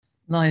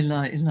La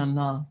ilaha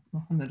illallah,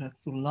 Muhammad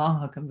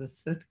Rasulullah, Hakam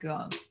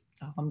Sidqa,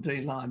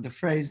 Alhamdulillah. The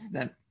phrase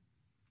that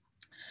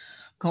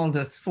called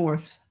us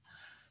forth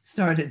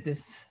started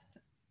this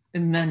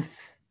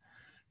immense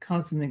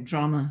cosmic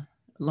drama,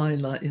 La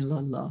ilaha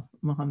illallah,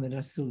 Muhammad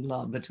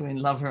Rasulullah, between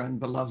lover and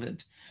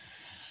beloved.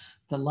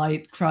 The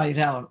light cried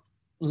out,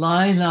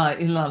 La ilaha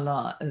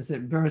illallah, as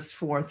it burst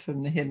forth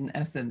from the hidden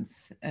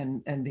essence,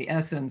 and the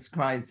essence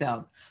cries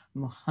out,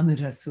 Muhammad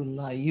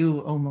Rasulullah,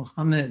 you, O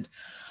Muhammad,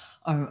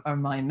 are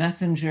my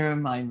messenger,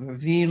 my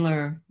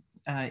revealer.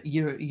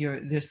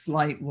 This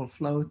light will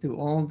flow through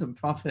all the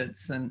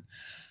prophets and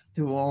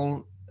through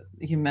all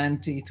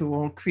humanity, through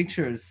all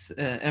creatures.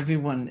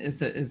 Everyone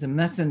is a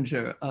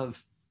messenger of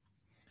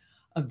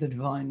the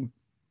divine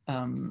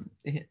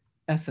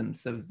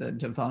essence, of the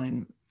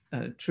divine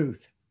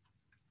truth.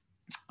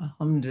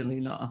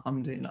 Alhamdulillah,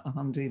 alhamdulillah,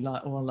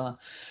 alhamdulillah, oh Allah.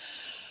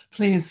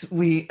 Please,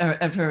 we are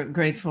ever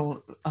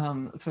grateful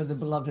for the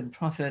beloved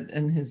Prophet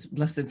and his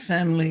blessed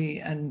family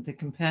and the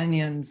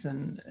companions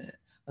and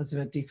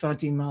Hazrati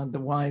Fatima,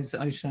 the wives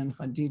Aisha and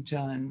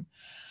Khadija, and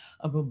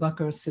Abu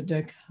Bakr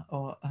Siddiq,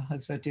 or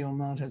Hazrati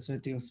Umar,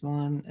 Hazrati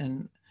Usman,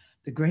 and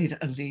the great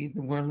Ali,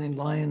 the whirling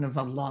lion of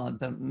Allah,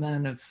 the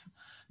man of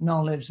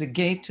knowledge, the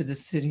gate to the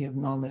city of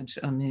knowledge.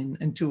 Ameen.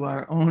 And to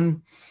our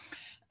own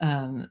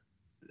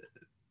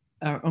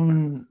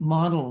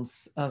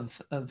models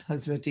of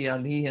Hazrati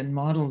Ali and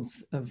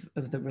models of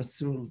the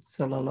Rasul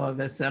Sallallahu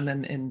Alaihi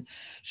Wasallam in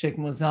Sheikh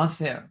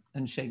Muzaffar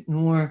and Sheikh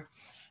Noor,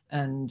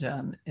 and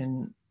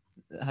in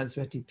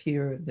Hazrati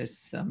Pir,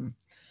 this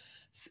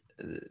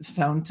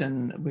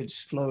fountain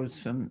which flows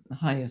from the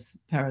highest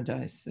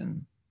paradise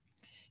and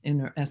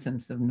inner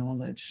essence of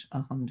knowledge.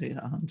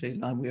 Alhamdulillah,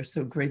 alhamdulillah. We are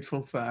so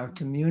grateful for our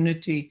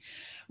community,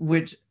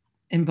 which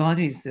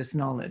embodies this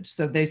knowledge.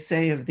 So they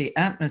say of the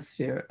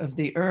atmosphere of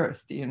the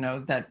earth,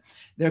 that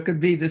there could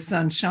be the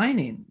sun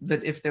shining,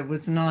 but if there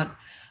was not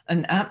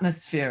an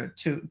atmosphere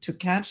to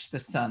catch the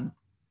sun,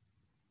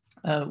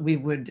 we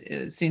would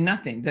see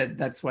nothing.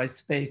 That's why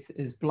space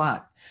is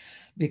black,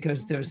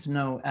 because there's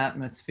no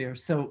atmosphere.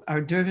 So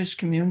our dervish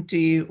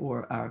community,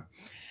 or our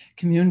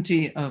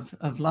community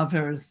of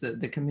lovers,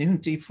 the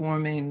community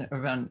forming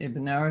around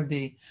Ibn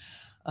Arabi,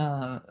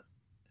 Rahmatullah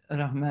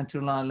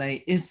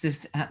alayh, is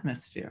this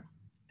atmosphere.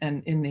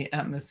 And in the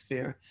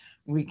atmosphere,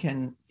 we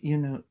can,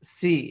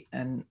 see,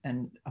 and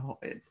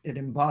it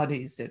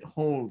embodies, it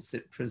holds,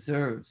 it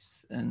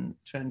preserves and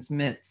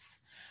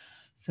transmits.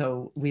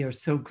 So we are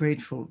so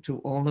grateful to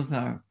all of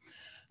our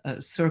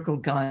circle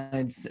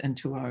guides and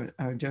to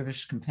our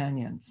dervish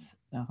companions.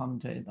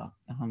 Alhamdulillah,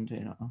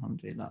 alhamdulillah,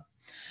 alhamdulillah.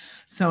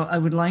 So I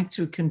would like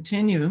to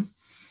continue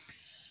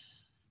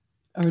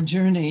our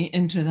journey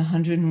into the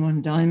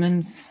 101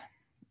 Diamonds,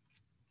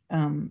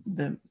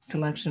 the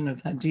collection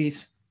of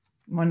hadith,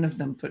 one of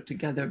them put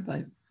together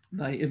by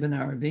Ibn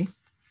Arabi.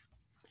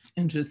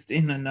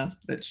 Interesting enough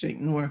that Sheikh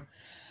Noor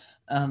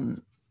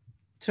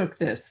took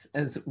this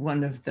as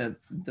one of the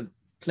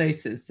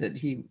places that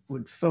he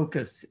would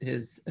focus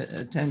his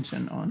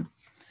attention on,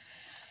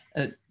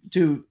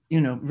 to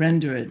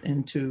render it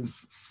into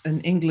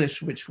an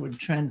English which would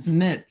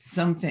transmit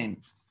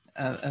something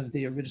of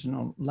the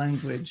original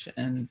language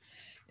and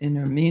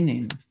inner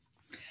meaning.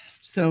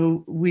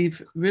 So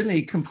we've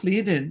really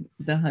completed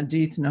the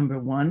hadith number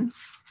 1,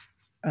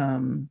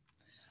 and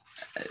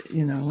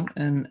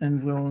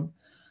we'll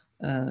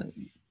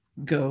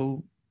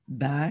go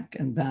back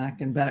and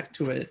back and back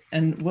to it.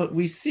 And what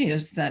we see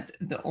is that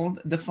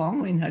the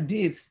following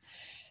hadiths,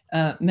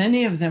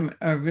 many of them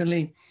are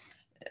really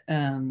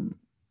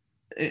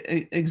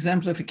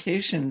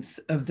exemplifications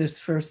of this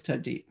first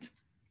hadith.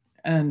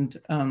 And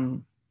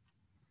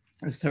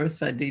this first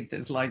hadith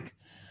is like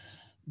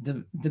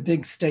the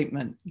big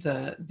statement,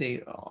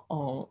 the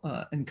all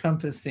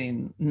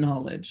encompassing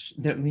knowledge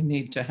that we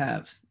need to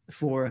have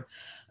for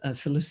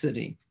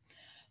felicity.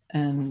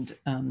 And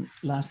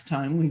last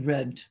time we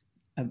read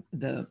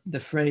the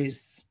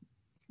phrase,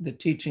 the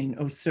teaching,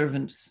 O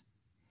servants,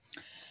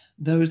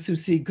 those who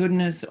see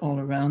goodness all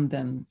around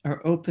them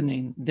are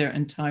opening their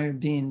entire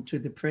being to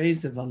the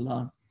praise of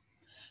Allah.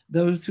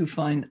 Those who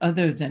find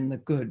other than the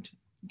good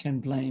can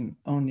blame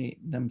only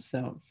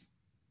themselves.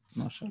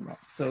 MashaAllah.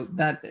 So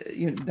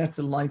that's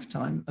a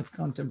lifetime of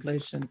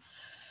contemplation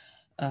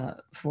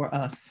for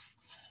us.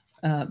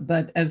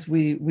 But as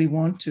we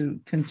want to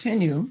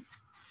continue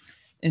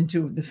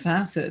into the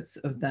facets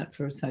of that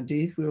first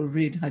hadith, we'll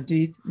read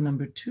hadith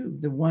number 2,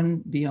 the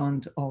one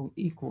beyond all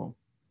equal.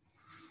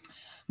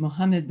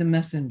 Muhammad the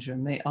messenger,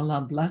 may Allah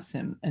bless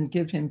him and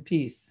give him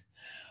peace,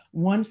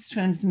 once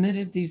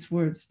transmitted these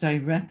words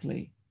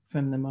directly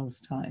from the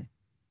Most High.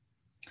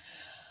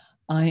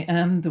 I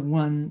am the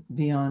one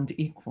beyond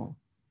equal,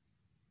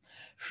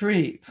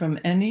 free from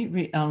any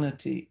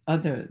reality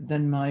other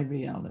than my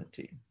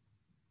reality.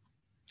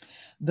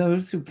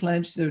 Those who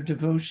pledge their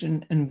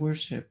devotion and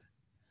worship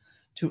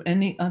to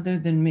any other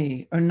than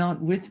me are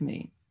not with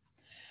me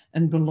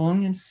and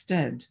belong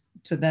instead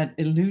to that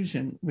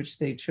illusion which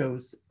they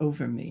chose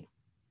over me.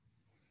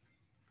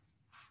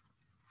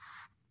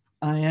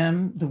 I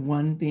am the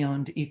one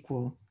beyond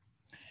equal,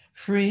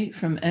 free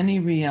from any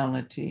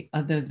reality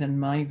other than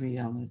my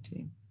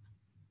reality.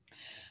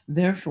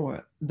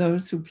 Therefore,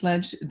 those who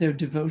pledge their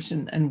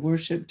devotion and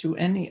worship to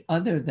any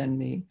other than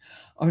me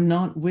are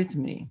not with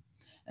me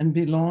and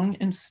belong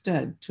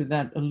instead to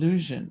that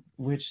illusion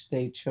which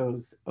they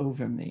chose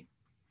over me.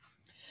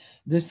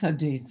 This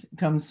hadith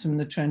comes from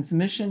the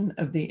transmission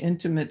of the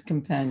intimate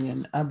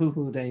companion Abu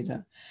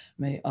Huraira.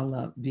 May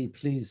Allah be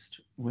pleased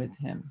with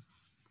him.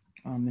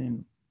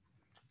 Amen.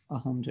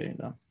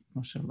 Alhamdulillah.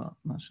 MashaAllah,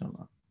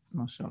 MashaAllah,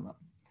 MashaAllah.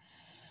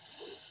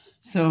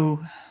 So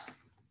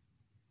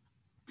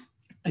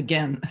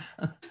again,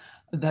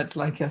 that's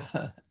like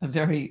a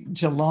very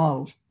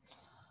Jalal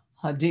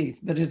hadith,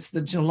 but it's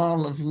the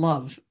Jalal of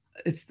love.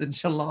 It's the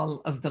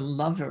Jalal of the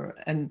lover.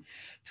 And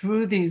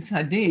through these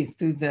hadith,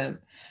 through the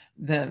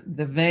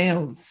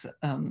veils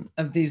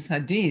of these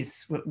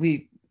hadiths, what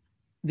we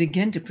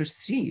begin to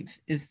perceive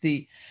is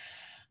the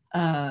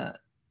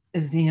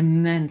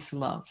immense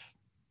love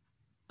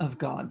of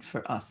God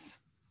for us.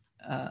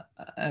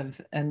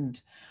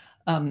 And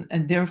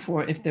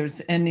therefore, if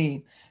there's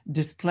any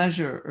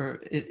displeasure, or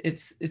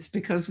it's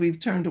because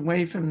we've turned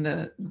away from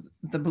the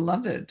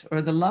beloved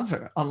or the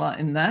lover. Allah,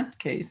 in that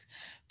case,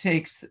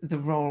 takes the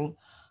role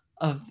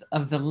of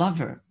the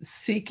lover,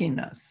 seeking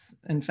us.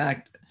 In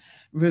fact,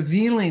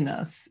 revealing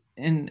us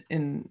in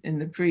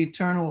the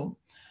pre-eternal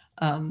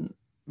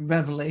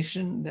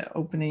revelation, the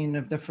opening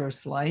of the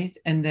first light,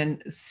 and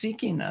then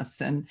seeking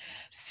us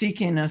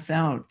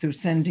out through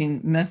sending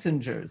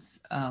messengers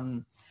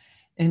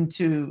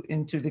into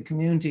the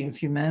community of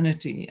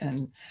humanity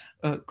and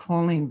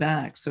calling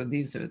back. So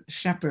these are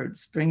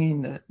shepherds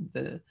bringing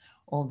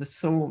all the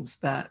souls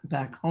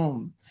back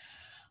home.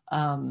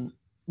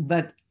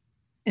 But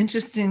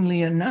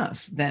interestingly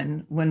enough,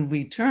 then when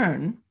we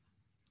turn,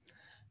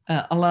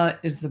 Allah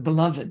is the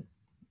beloved,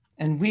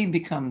 and we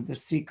become the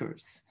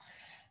seekers,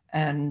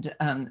 and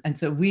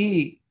so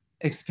we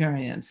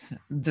experience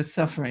the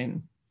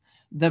suffering,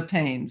 the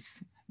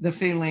pains, the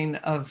feeling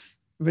of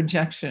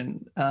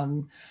rejection,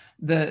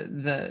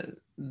 the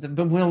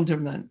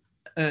bewilderment.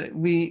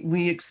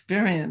 We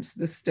experience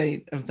the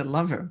state of the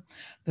lover,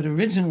 but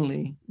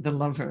originally the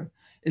lover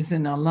is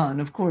in Allah. And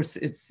of course,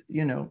 it's,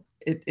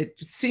 it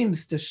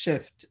seems to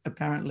shift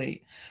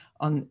apparently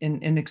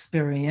in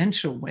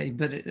experiential way,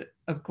 but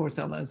of course,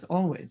 Allah is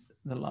always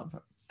the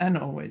lover and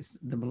always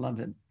the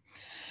beloved.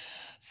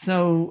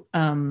 So,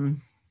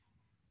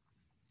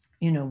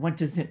 what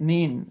does it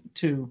mean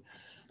to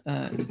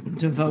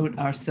devote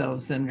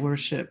ourselves and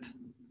worship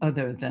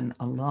other than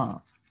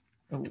Allah?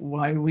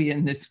 Why are we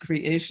in this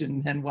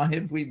creation, and why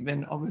have we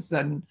been all of a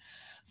sudden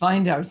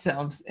find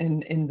ourselves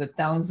in the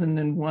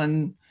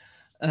 1001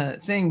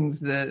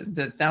 things,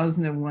 the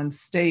 1001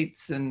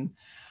 states and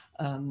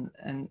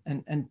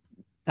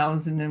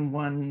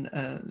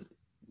 1001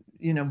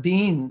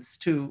 beings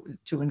to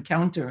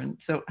encounter? And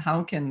so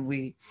how can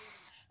we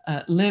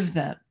live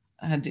that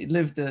hadith,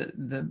 live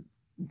the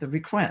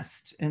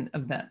request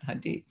of that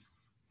hadith?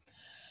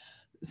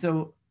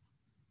 So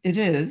it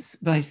is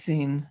by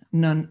seeing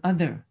none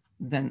other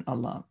than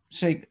Allah.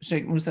 Sheikh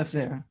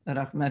Musafir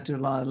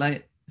Rahmatullah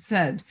Alayh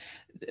said,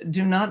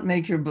 do not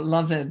make your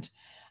beloved,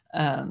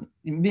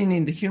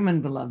 meaning the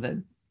human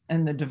beloved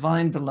and the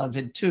divine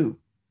beloved too.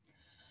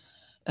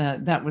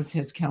 That was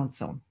his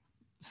counsel.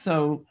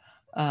 So,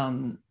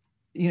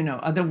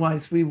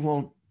 otherwise we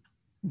will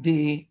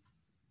be,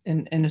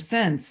 in a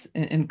sense,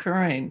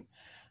 incurring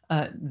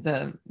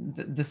the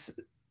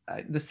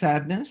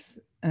sadness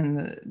and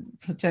the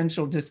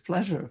potential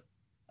displeasure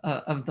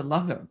of the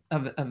lover,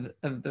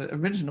 of the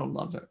original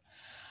lover,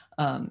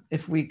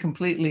 if we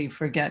completely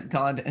forget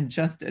God and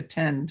just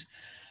attend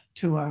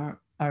to our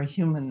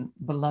human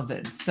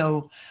beloved.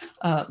 So,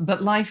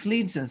 but life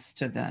leads us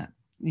to that.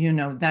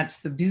 That's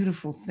the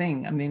beautiful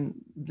thing. I mean,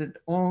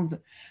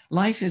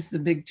 life is the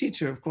big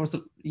teacher. Of course,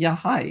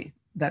 Yahai,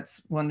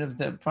 that's one of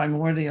the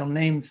primordial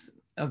names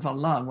of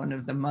Allah, one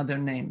of the mother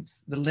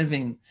names, the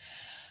living.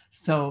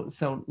 So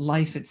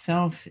life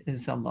itself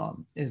is Allah,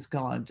 is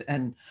God,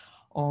 and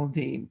all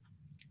the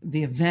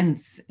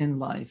events in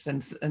life,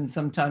 and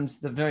sometimes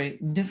the very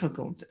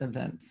difficult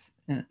events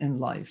in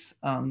life.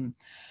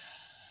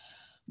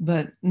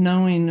 But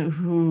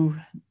knowing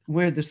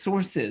where the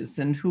source is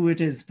and who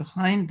it is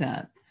behind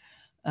that,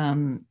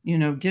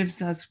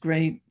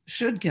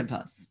 should give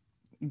us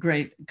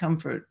great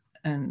comfort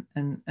and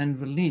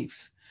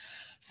relief.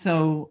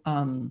 So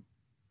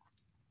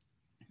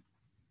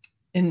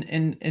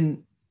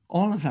in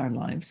all of our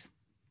lives,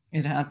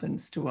 it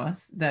happens to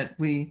us that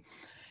we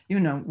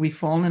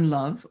fall in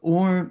love,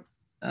 or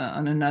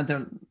on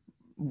another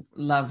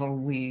level,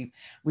 we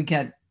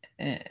get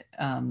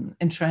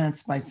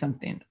entranced by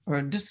something,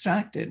 or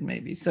distracted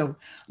maybe. So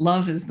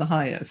love is the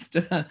highest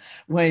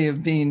way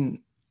of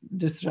being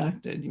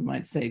distracted, you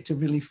might say, to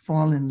really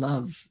fall in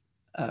love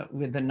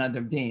with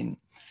another being.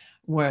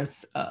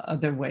 Whereas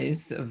other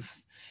ways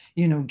of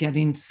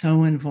getting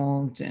so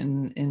involved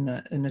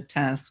in a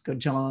task, a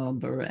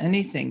job, or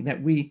anything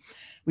that we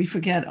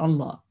forget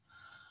Allah.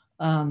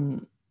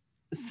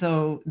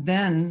 So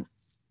then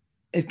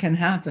it can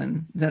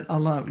happen that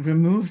Allah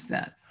removes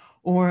that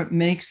or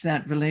makes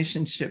that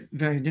relationship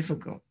very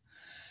difficult,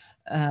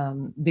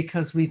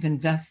 because we've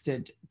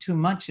invested too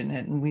much in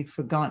it and we've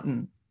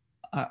forgotten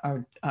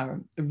our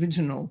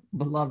original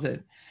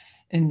beloved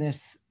in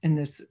this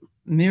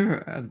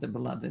mirror of the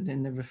beloved,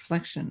 in the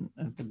reflection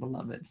of the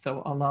beloved.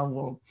 So Allah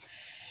will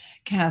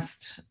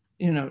cast,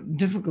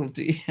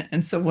 difficulty.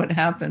 And so what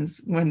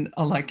happens when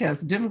Allah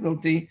casts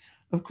difficulty?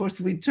 Of course,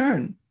 we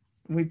turn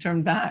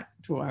back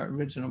to our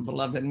original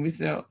beloved and we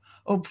say,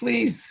 oh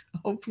please,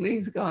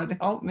 God,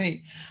 help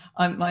me.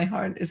 My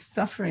heart is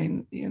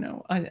suffering.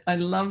 I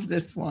love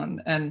this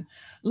one. And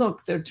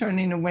look, they're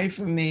turning away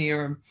from me,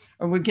 or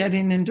we're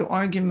getting into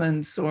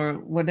arguments, or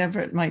whatever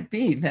it might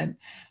be that,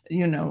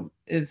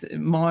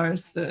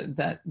 mars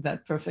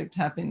that perfect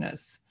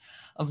happiness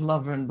of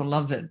lover and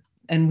beloved.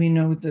 And we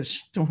know the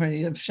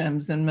story of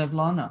Shams and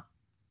Mevlana.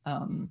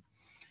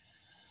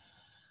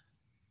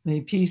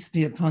 May peace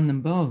be upon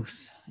them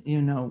both.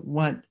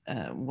 What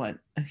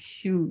a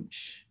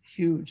huge,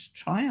 huge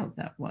trial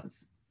that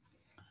was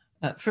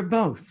for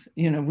both.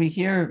 We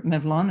hear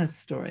Mevlana's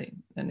story,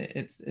 and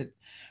it's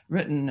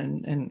written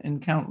in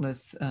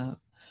countless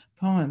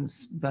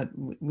poems, but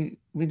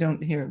we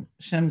don't hear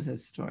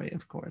Shams's story,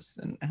 of course,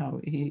 and how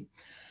he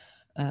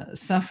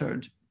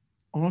suffered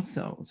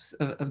also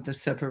of the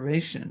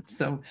separation.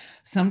 So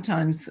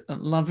sometimes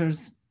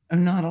lovers are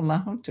not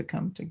allowed to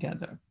come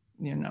together,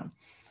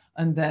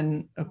 and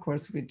then of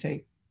course we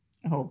take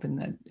hope in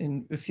that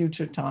in a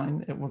future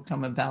time it will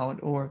come about,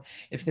 or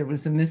if there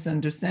was a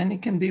misunderstanding,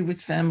 it can be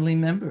with family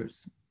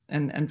members,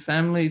 and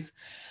families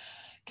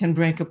can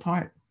break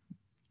apart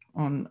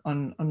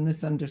on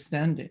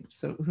misunderstanding.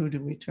 So who do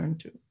we turn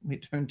to? We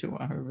turn to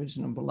our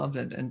original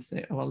beloved and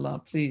say, oh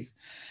Allah, please,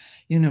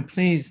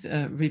 please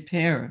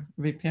repair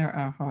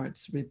our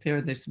hearts,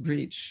 repair this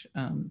breach,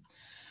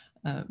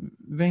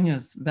 bring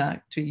us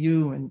back to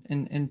you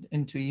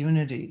and to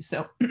unity.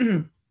 So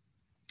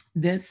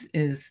this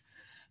is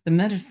the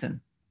medicine.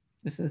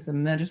 This is the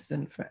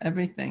medicine for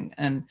everything.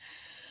 And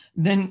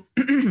then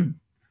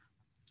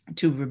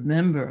to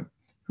remember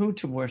who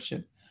to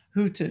worship,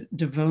 who to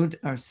devote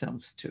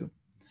ourselves to,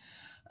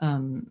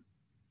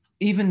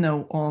 even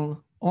though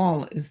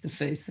all is the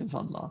face of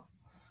Allah.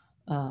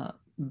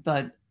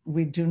 But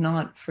we do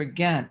not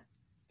forget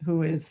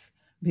who is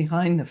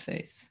behind the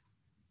face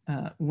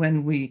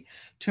when we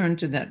turn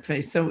to that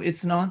face. So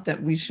it's not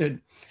that we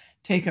should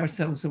take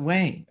ourselves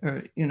away,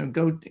 or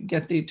go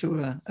get thee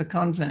to a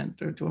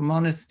convent or to a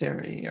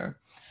monastery, or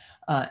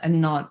and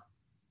not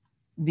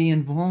be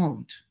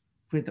involved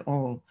with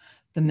all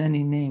the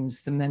many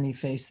names, the many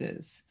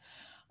faces.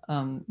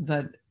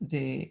 But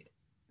the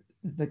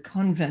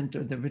convent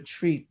or the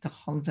retreat, the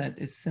halvet,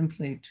 is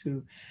simply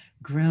to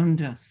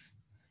ground us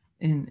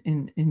in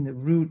the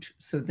root,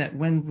 so that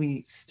when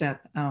we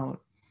step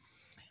out,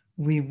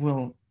 we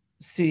will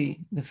see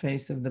the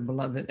face of the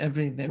beloved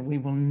everywhere. We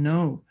will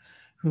know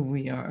who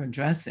we are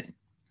addressing.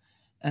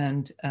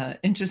 And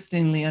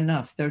interestingly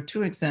enough, there are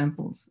two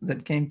examples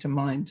that came to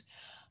mind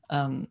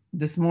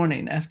this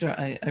morning after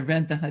I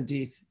read the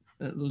hadith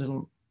a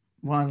little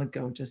while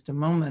ago, just a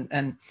moment,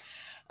 and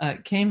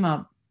came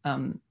up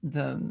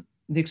the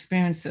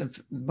experience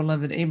of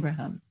beloved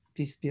Abraham,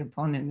 peace be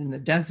upon him, in the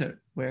desert,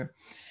 where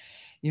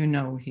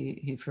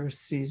he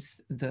first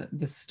sees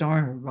the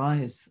star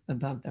rise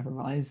above the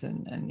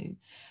horizon, and he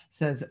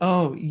says,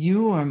 oh,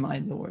 you are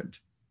my Lord.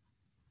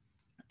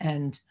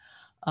 And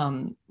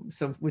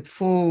so with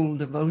full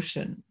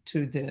devotion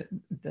to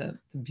the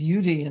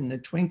beauty and the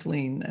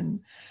twinkling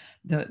and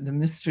the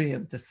mystery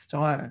of the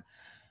star.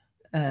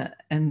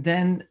 And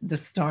then the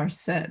star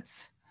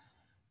sets.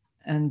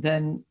 And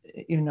then,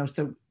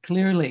 so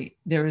clearly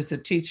there is a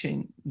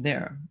teaching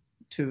there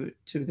to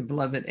the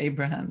beloved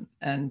Abraham.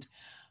 And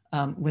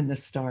when the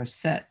star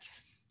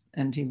sets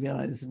and he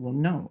realizes, well,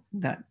 no,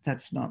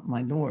 that's not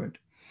my Lord.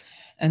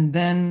 And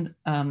then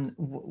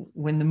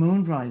when the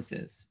moon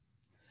rises,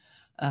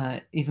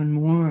 even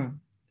more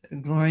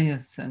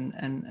glorious and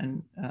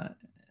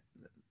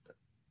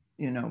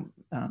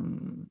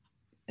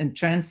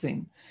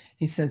entrancing,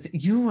 he says,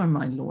 you are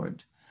my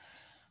Lord.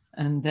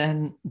 And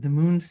then the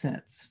moon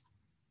sets,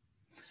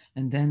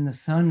 and then the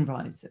sun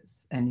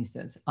rises, and he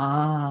says,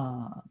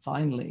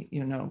 finally,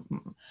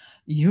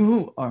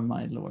 you are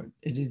my Lord.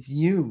 It is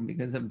you,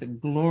 because of the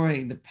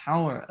glory, the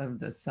power of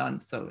the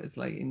sun. So it's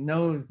like he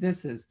knows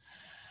this is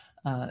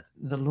the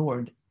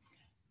Lord.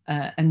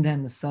 And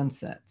then the sun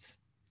sets.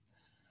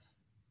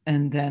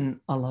 And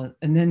then Allah,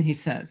 and then he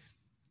says,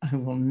 I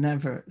will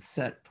never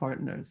set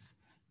partners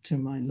to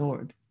my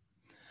Lord.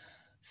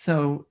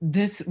 So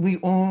this, we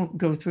all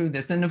go through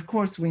this. And of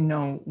course we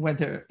know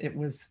whether it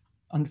was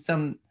on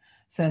some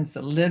sense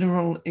a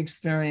literal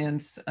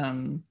experience,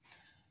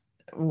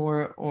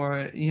 or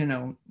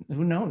who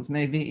knows,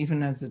 maybe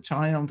even as a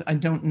child, I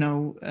don't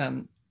know.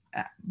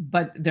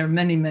 But there are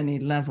many, many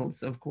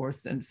levels, of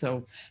course. And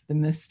so the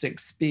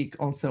mystics speak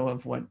also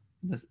of what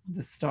the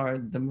star,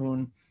 the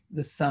moon,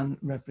 the sun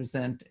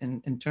represent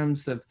in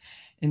terms of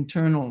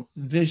internal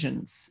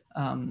visions.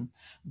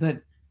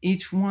 But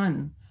each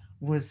one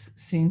was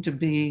seen to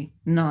be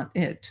not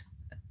it.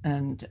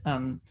 And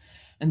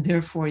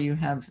therefore you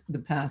have the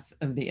path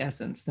of the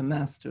essence, the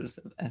masters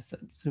of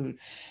essence, who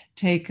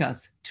take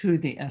us to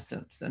the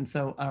essence. And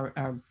so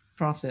our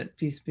prophet,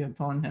 peace be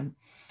upon him,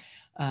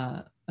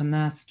 a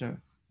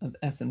master of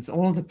essence,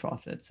 all the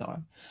prophets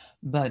are,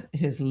 but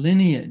his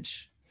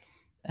lineage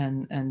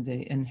and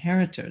the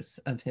inheritors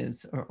of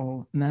his are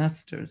all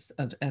masters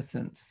of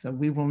essence. So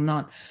we will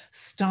not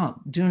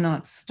stop, do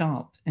not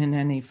stop in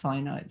any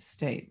finite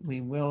state. We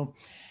will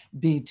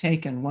be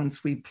taken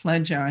once we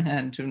pledge our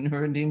hand to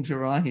Nuruddin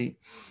Jarahi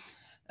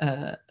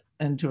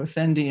and to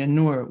Effendi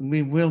Nur,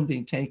 we will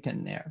be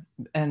taken there,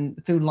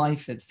 and through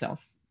life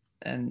itself.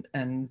 And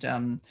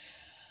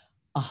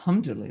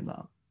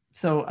alhamdulillah.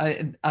 So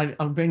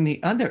I'll bring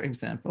the other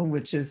example,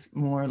 which is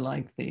more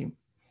like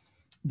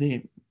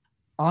the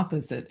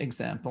opposite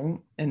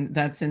example, and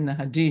that's in the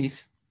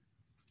hadith,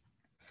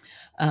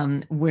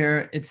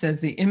 where it says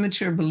the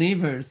immature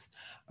believers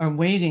are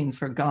waiting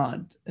for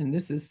God. And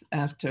this is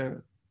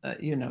after,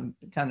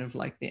 kind of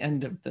like the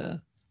end of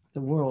the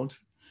world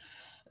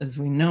as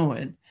we know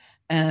it.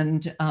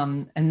 And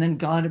then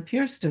God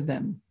appears to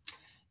them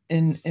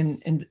in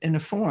a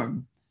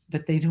form,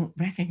 but they don't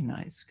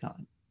recognize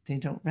God. They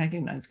don't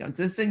recognize God.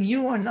 So they say,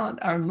 you are not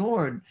our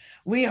Lord.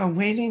 We are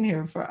waiting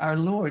here for our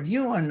Lord.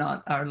 You are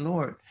not our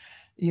Lord.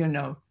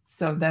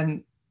 So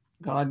then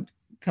God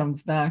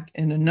comes back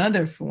in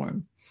another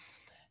form.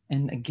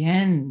 And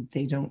again,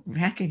 they don't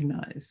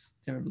recognize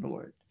their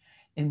Lord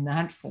in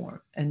that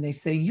form. And they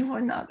say, you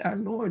are not our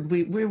Lord.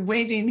 We're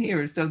waiting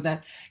here. So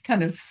that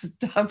kind of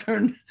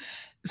stubborn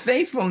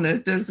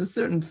faithfulness, there's a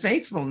certain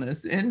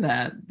faithfulness in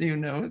that,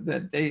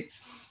 that they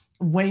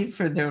wait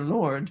for their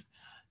Lord,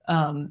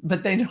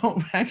 but they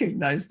don't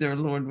recognize their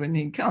Lord when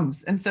he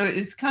comes. And so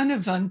it's kind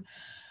of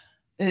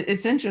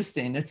it's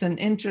interesting. It's an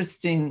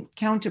interesting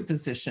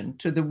counterposition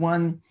to the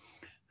one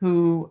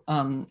who,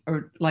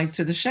 or like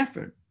to the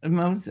shepherd of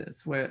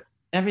Moses, where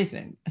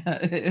everything,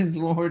 his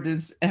Lord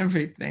is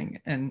everything.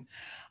 And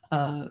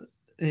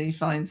he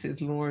finds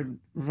his Lord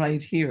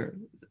right here.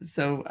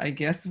 So I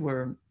guess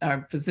our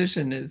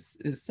position is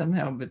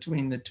somehow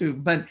between the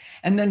two.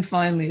 And then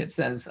finally it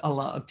says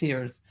Allah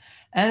appears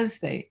as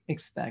they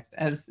expect,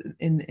 as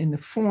in the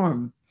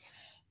form,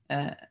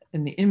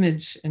 in the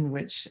image in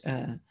which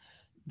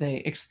they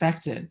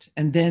expected.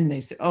 And then they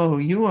say, oh,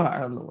 you are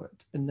our Lord.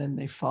 And then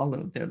they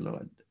follow their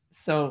Lord.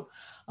 So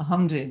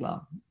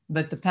alhamdulillah.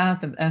 But the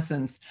path of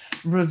essence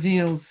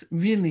reveals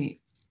really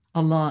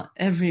Allah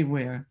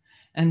everywhere,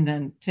 and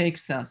then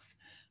takes us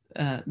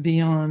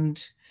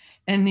beyond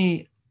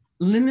any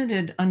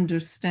limited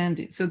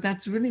understanding. So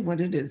that's really what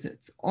it is.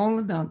 It's all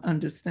about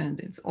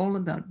understanding. It's all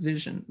about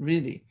vision,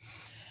 really.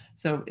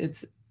 So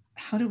it's,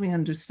 how do we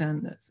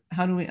understand this?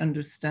 How do we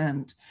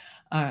understand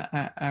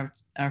our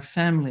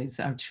families,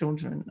 our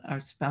children,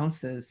 our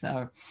spouses,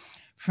 our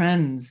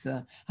friends?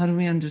 How do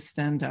we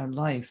understand our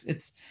life?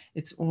 It's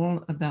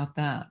all about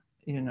that,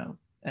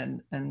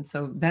 and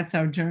so that's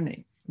our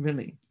journey,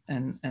 really.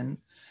 And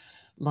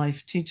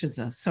life teaches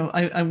us. So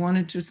I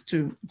wanted just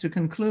to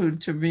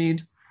conclude, to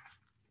read,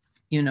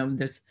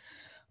 this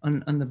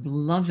on the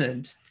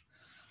beloved,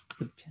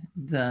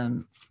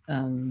 the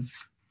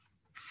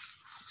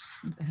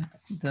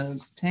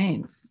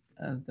pain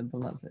of the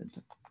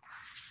beloved.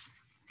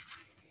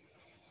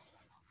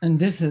 And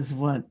this is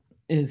what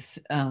is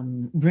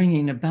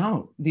bringing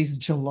about these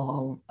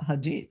Jalal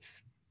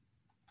hadiths.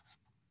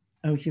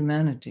 O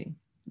humanity,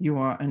 you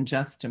are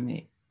unjust to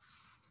me.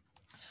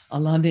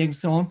 Allah the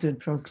Exalted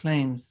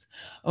proclaims,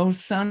 O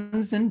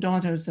sons and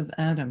daughters of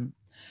Adam,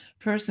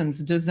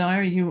 persons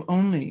desire you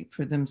only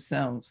for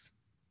themselves.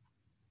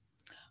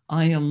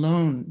 I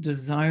alone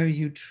desire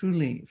you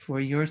truly for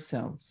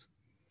yourselves,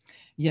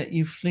 yet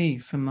you flee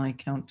from my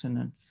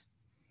countenance.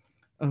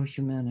 O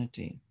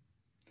humanity,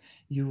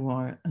 you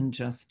are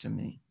unjust to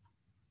me.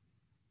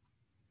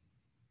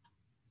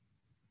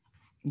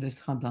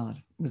 This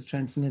khabar was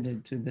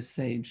transmitted to the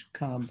sage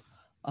Kab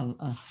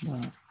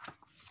al-Ahbar.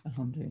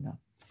 Alhamdulillah.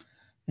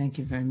 Thank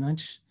you very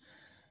much.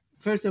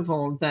 First of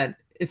all, that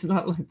it's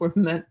not like we're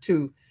meant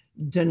to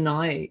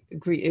deny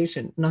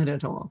creation, not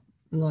at all,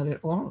 not at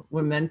all.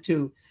 We're meant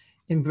to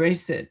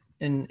embrace it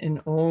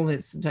in all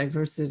its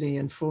diversity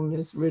and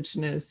fullness,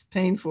 richness,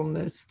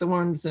 painfulness,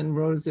 thorns and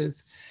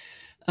roses,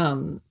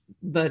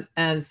 but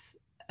as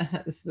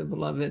the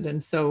beloved.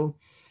 And so,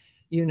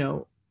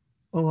 oh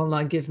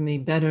Allah, give me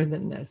better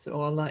than this.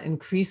 Oh Allah,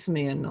 increase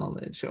me in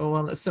knowledge. Oh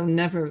Allah, so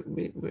never,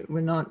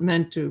 we're not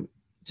meant to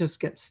just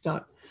get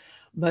stuck.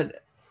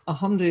 But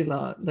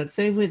alhamdulillah, let's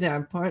say with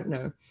our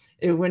partner,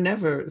 we're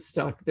never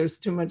stuck. There's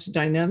too much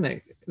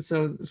dynamic.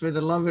 So for the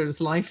lovers,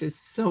 life is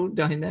so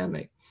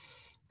dynamic,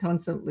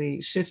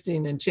 constantly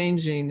shifting and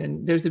changing.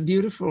 And there's a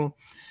beautiful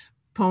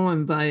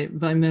poem by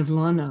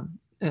Mevlana,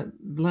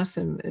 bless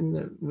him,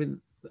 with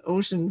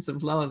oceans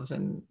of love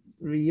and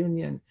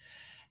reunion,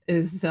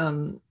 is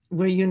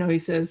where, he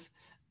says,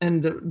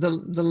 and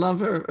the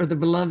lover or the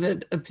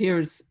beloved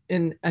appears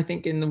in, I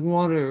think, in the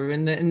water,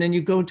 and then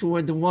you go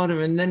toward the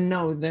water, and then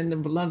no, then the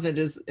beloved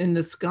is in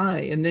the sky,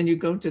 and then you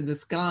go to the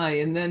sky,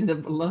 and then the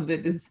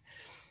beloved is,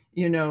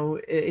 you know,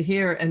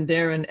 here and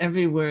there and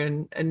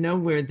everywhere and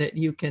nowhere that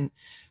you can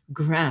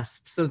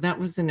grasp. So that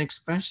was an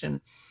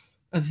expression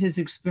of his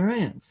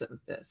experience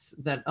of this,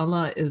 that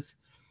Allah is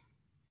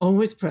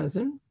always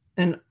present,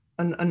 and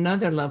on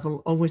another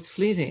level, always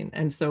fleeting.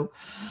 And so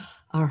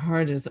our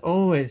heart is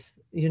always,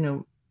 you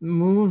know,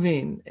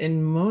 moving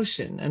in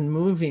motion and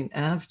moving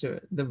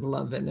after the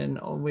beloved, and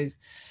always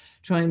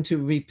trying to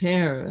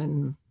repair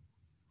and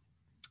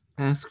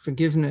ask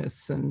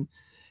forgiveness. And,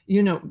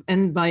 you know,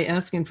 and by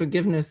asking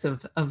forgiveness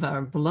of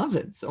our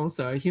beloveds,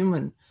 also our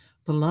human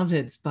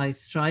beloveds, by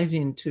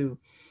striving to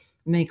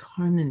make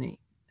harmony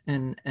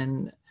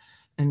and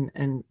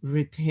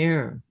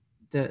repair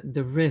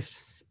the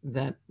rifts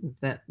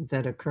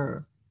that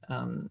occur,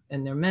 and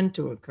they're meant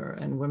to occur,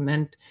 and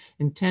we're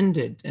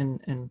intended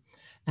and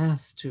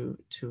asked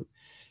to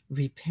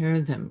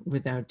repair them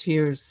with our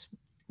tears,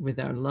 with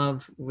our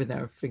love, with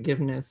our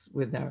forgiveness,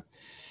 with our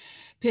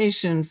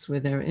patience,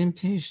 with our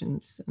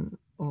impatience, and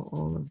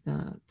all of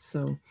that.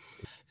 So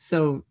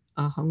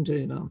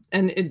alhamdulillah.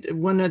 And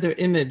one other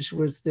image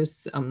was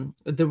this,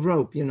 the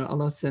rope. You know,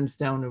 Allah sends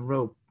down a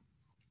rope,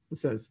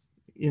 says,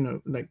 you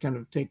know, like kind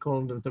of take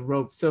hold of the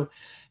rope. So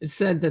it's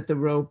said that the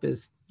rope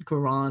is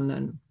Quran,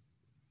 and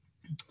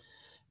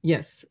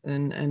yes,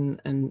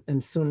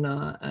 and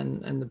Sunnah,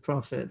 and the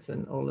prophets,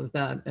 and all of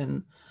that.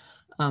 And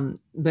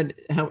but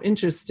how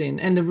interesting.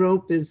 And the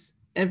rope is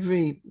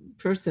every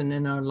person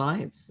in our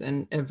lives,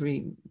 and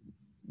every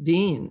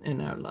being in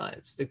our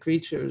lives, the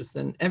creatures,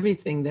 and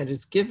everything that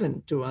is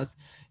given to us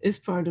is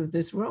part of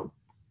this rope.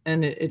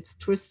 And it's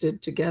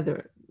twisted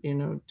together, you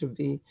know, to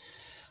be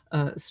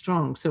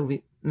strong. So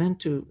we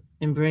meant to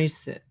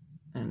embrace it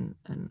and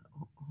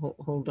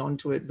hold on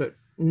to it, but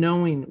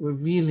knowing we're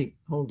really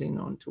holding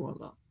on to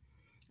Allah.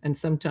 And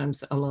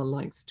sometimes Allah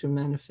likes to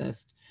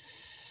manifest,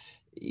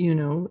 you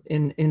know,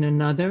 in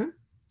another,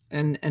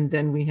 and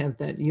then we have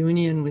that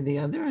union with the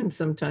other. And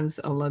sometimes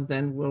Allah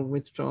then will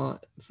withdraw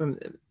from,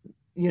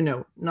 you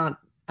know, not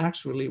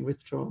actually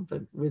withdraw,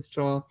 but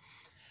withdraw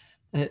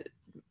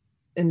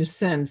in a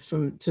sense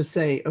from, to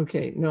say,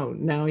 okay, no,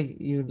 now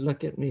you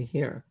look at me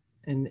here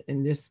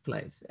in this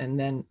place, and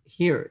then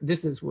here,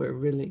 this is where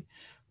really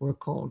we're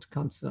called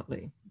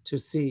constantly to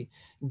see,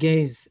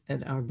 gaze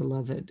at our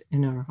beloved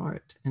in our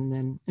heart, and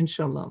then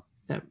inshallah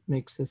that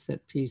makes us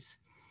at peace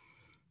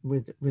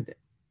with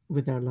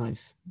our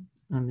life.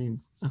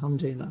 Amen.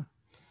 Alhamdulillah.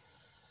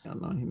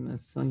 Allahumma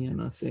salli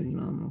ala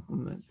Sayyidina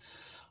Muhammad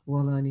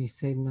wa ala ali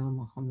Sayyidina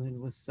Muhammad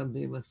wa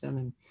salli wa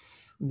sallam.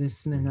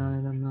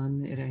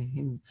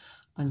 Bismillahirrahmanirrahim.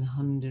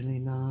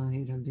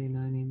 Alhamdulillahi Rabbil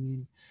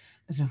Alameen.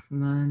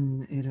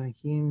 Rahman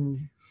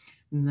Irrahim.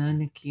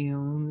 Maliki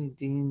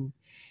Yawmiddin.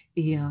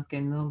 Iyyaka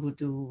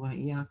na'budu wa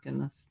iyyaka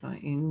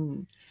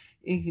nasta'in.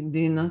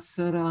 Ihdina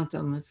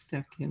as-sirata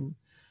mustaqim.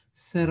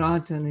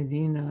 Sirata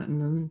alladhina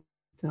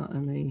an'amta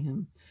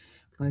alayhim.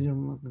 غير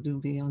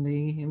المغضوب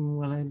عليهم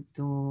ولا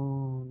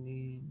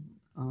الضالين.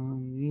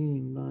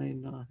 آمين. لا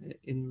إله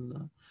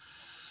إلا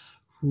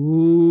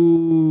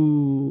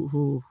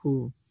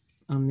هو.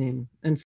 Amen. And